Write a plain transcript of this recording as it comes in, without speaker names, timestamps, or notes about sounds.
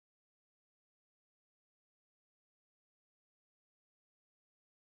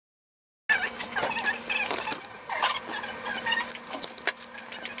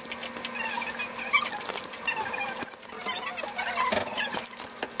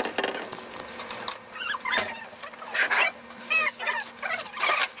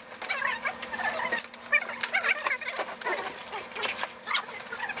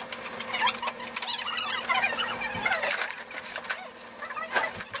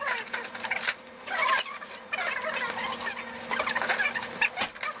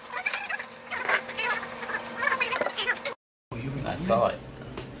saw it.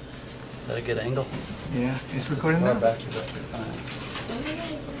 Is that a good angle? Yeah, it's recording now.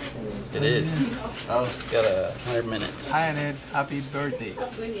 It is. Oh, it's got 100 minutes. Hi Annette, happy birthday.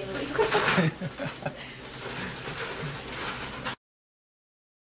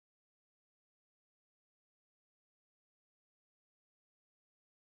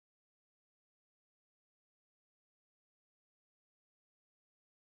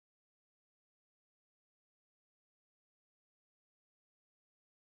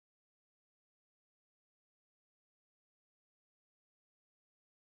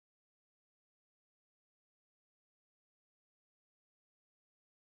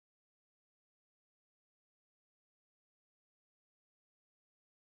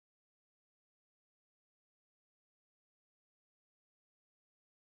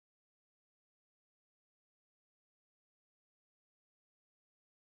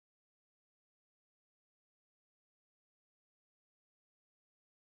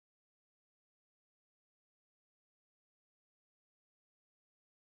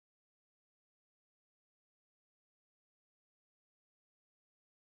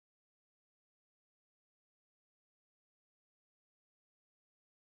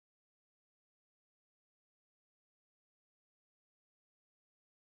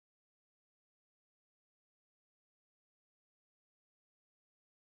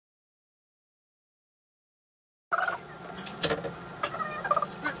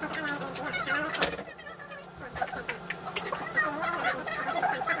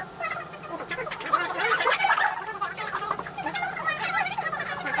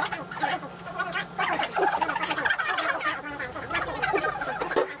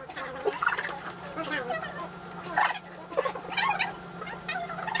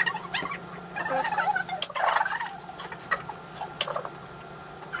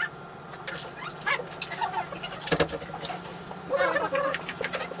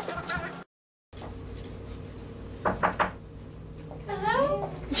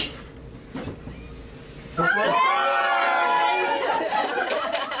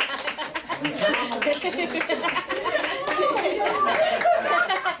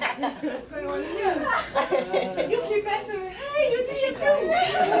 You keep asking me, hey, you do your thing.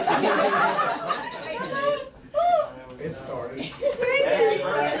 It started. Thank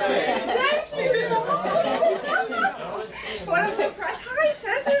you. What a surprise. Hi,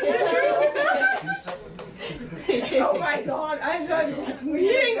 Cecily. Oh my God, I thought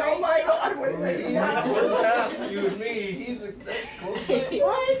meeting. Oh my God, what is that? You and me, that's close.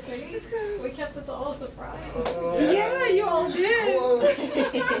 What? We kept it all a surprise. Yeah, you all did. Close.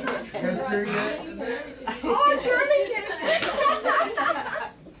 Got turn yet? Oh, tourniquet.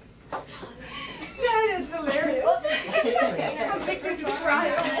 That is hilarious. I'm fixing to cry.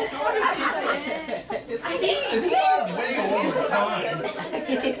 It's gone way over time.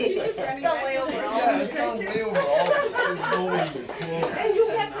 It's gone way over all. Yeah, it's gone way over all. And you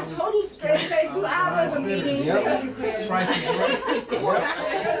kept a total straight face 2 hours of meetings. Price is right.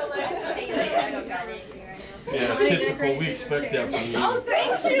 Yeah, typical. We expect that from you. Oh,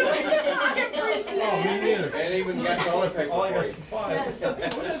 thank you. I appreciate it. Oh, me neither. And even got toilet paper. Oh, I got some five.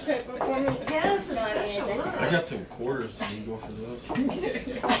 Toilet paper for me. Yes, a special one. I got some quarters. You can go for those.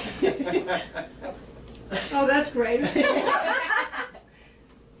 Oh, that's great.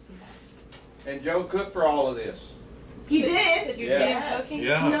 And Joe cooked for all of this. He did. Did you Yeah. see him cooking?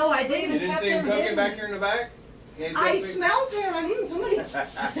 Yeah. No, I You didn't. didn't see him cooking back here in the back? I smelled her and somebody is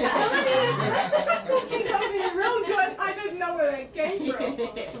cooking something real good. I didn't know where that came from.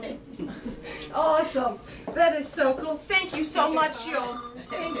 Awesome. That is so cool. Thank you so much, y'all.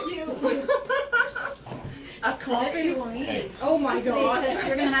 Thank you. A coffee? Oh my God. Because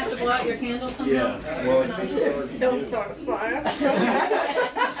you're going to have to blow out your candle somehow. Yeah. Well, Don't start a fire.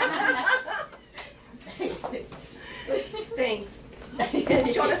 Thanks.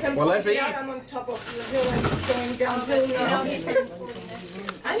 It's Jonathan. Well, let's eat. I'm on top of the hill and it's going downhill now.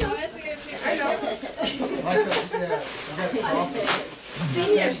 I know. I know.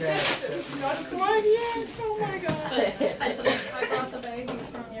 Senior citizens, not quite yet. Oh my God. I brought the baby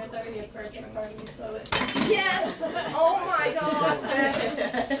from your 30th birthday party, so it... Yes. Oh my God.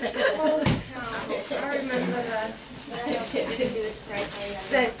 Holy cow. I remember that.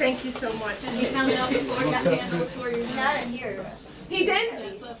 Thank you so much. And he found out before I got candles for you. Not in here. He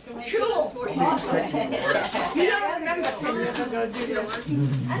did? Cool. Awesome. You don't remember 10 years ago, do you?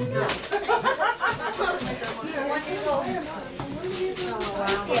 I don't know. Oh,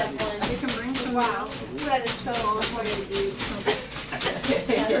 wow. Yeah, You can bring some. Wow. That is so awesome.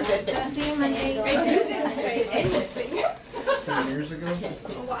 I'll see you Monday. You didn't say anything. years ago.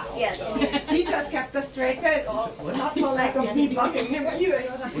 Yes. He just kept a straight face. Not for lack of me bugging him either. He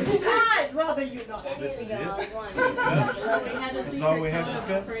was like, I'd rather you not. 10 years ago, I was one. So we had a That's all we have to secret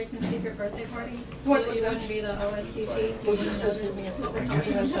cut? Operation Secret birthday party. What So was you that? wouldn't be the OSGP. You wouldn't have to be a public I guess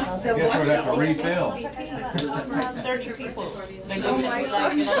So we'd what? have to refill. 30 people. They Oh looked my at me God.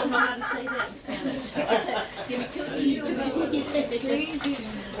 like, and I don't know how to say that in Spanish. So I said, give me 2 of these.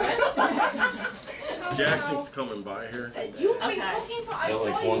 Jackson's coming by here. You've been Okay. cooking for They're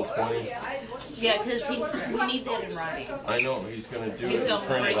like 120. Yeah, because we need that in writing. I know, he's gonna do He's it, gonna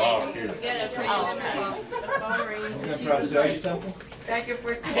print bring it it. off here. Oh, I'm gonna try to sell you something. Thank you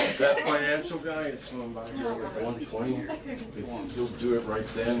for That financial guy is coming by here with 120. He'll do it right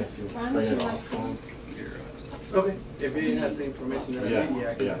then if you print it off for him. Okay, if he has the information that I need, yeah,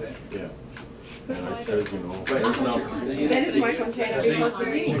 I Yeah, can yeah, do that. yeah. And I said, you know, there's no. That is my container because the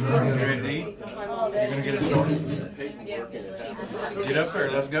You reason. ready to eat? You gonna get it started? Get up there,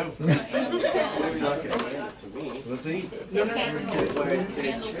 let's go. Maybe not gonna hand it to me. Let's eat. But the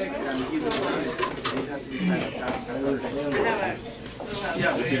check, I mean, he was signing it. He'd have to be signed out.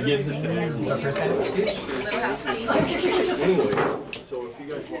 Yeah, If he gets it today or later. Anyway, so if you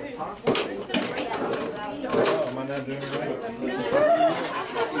guys want to talk something, Oh, am I not doing it right?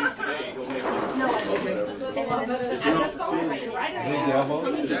 today, he'll make it.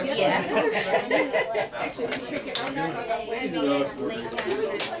 These elbows?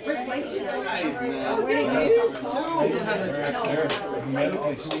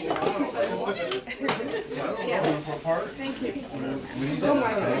 Medically Thank you. we need Oh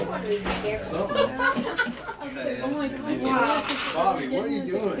my that. God. Oh my God. Wow. Bobby, what are you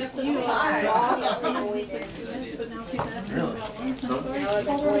doing? You are awesome. But now she's asking about lunch. I was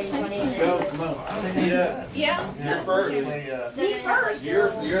at 2020. Go, come on. Yeah. Yeah. You're first. Me first. You're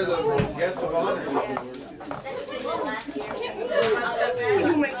the guest of honor. That's what we did last year.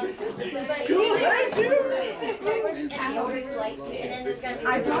 You make yourself cool. I do. And then there's gonna be. I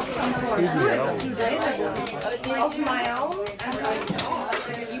brought some for a few days ago of my own, and I thought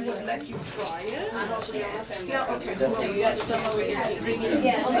that you would let you try it. Yeah, okay. So you got some over here to bring it.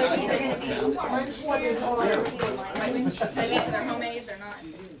 Yeah, so they're either gonna be lunch orders or They're homemade, they're not.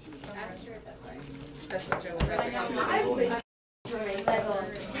 That's what you're looking at.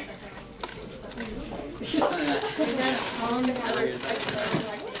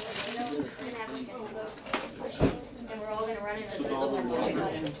 And we're all gonna run in the middle of the tornado.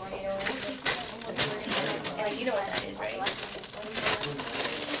 Like, you know what that is, right?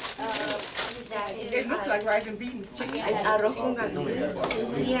 It looks like rice and beans. Arroz con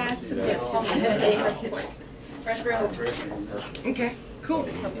gandules. Yeah, it's a bit. Fresh grilled. Okay, cool.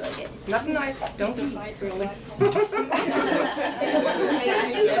 Nothing I don't eat, really.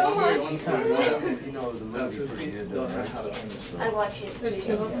 Thank you so much. You know, the movie pretty good, though, right? I watch it.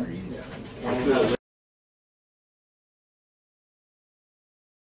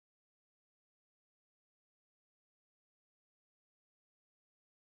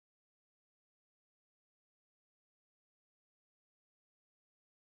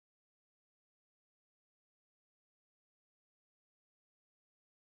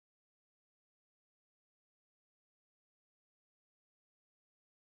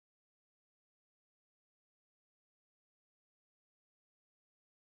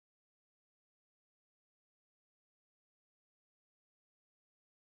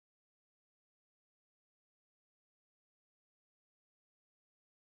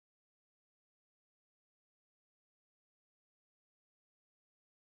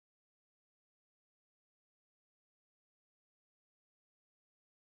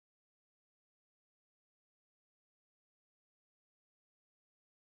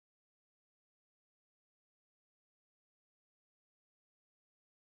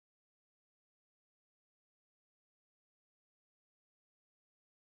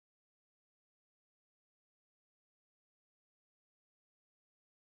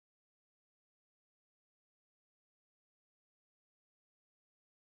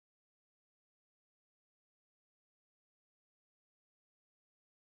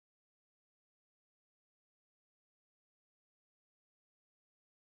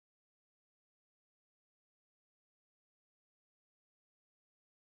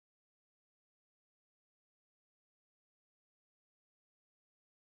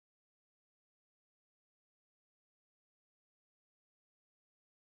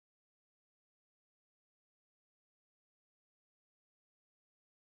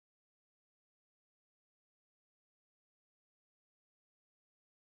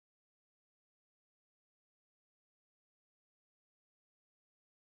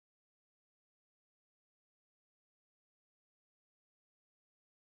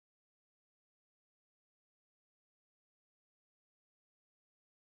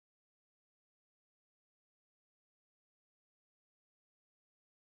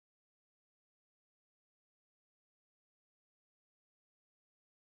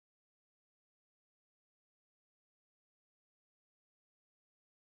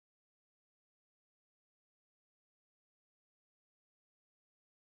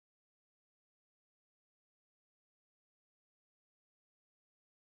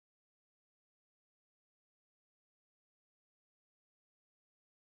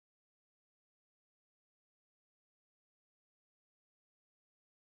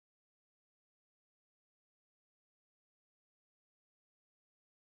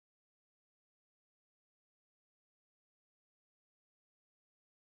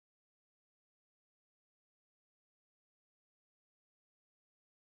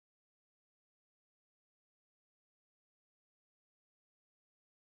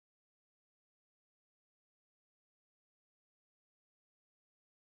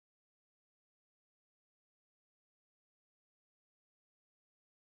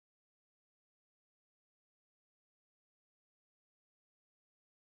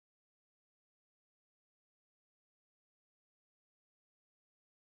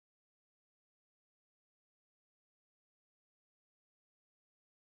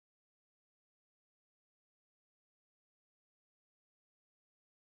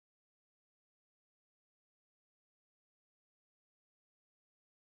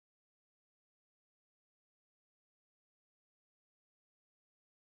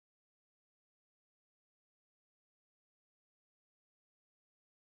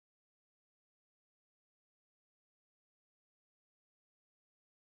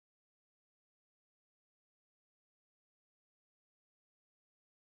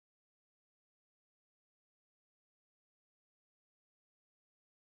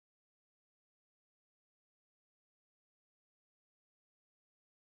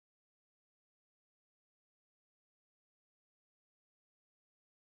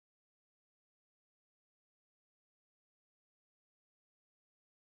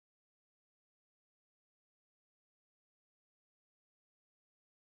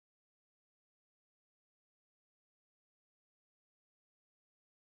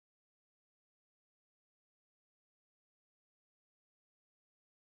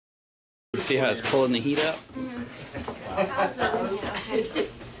 See how it's pulling the heat up?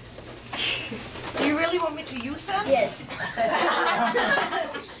 Do you really want me to use them? Yes.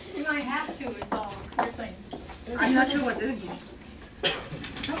 You might have to, is all. You're saying. I'm not sure what's in here.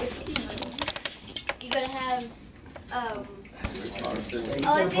 You gotta have, Oh,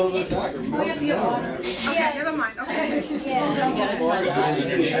 I think it's, We have to get water. Okay, never mind. Okay.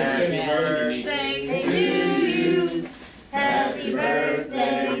 Happy birthday to you. Happy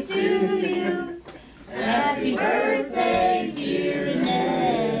birthday to you. Happy birthday, dear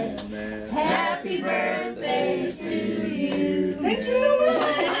Annette. Happy birthday to you. Thank you so much.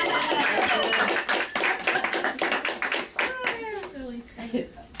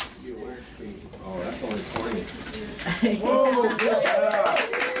 Oh, that's only 20. Whoa, good job.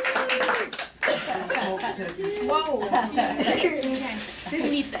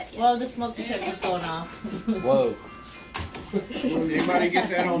 Didn't eat that yet. Well, the smoke detector's going off. Whoa. Anybody get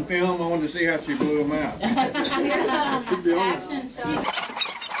that on film? I wanted to see how she blew them out. Here's action shot.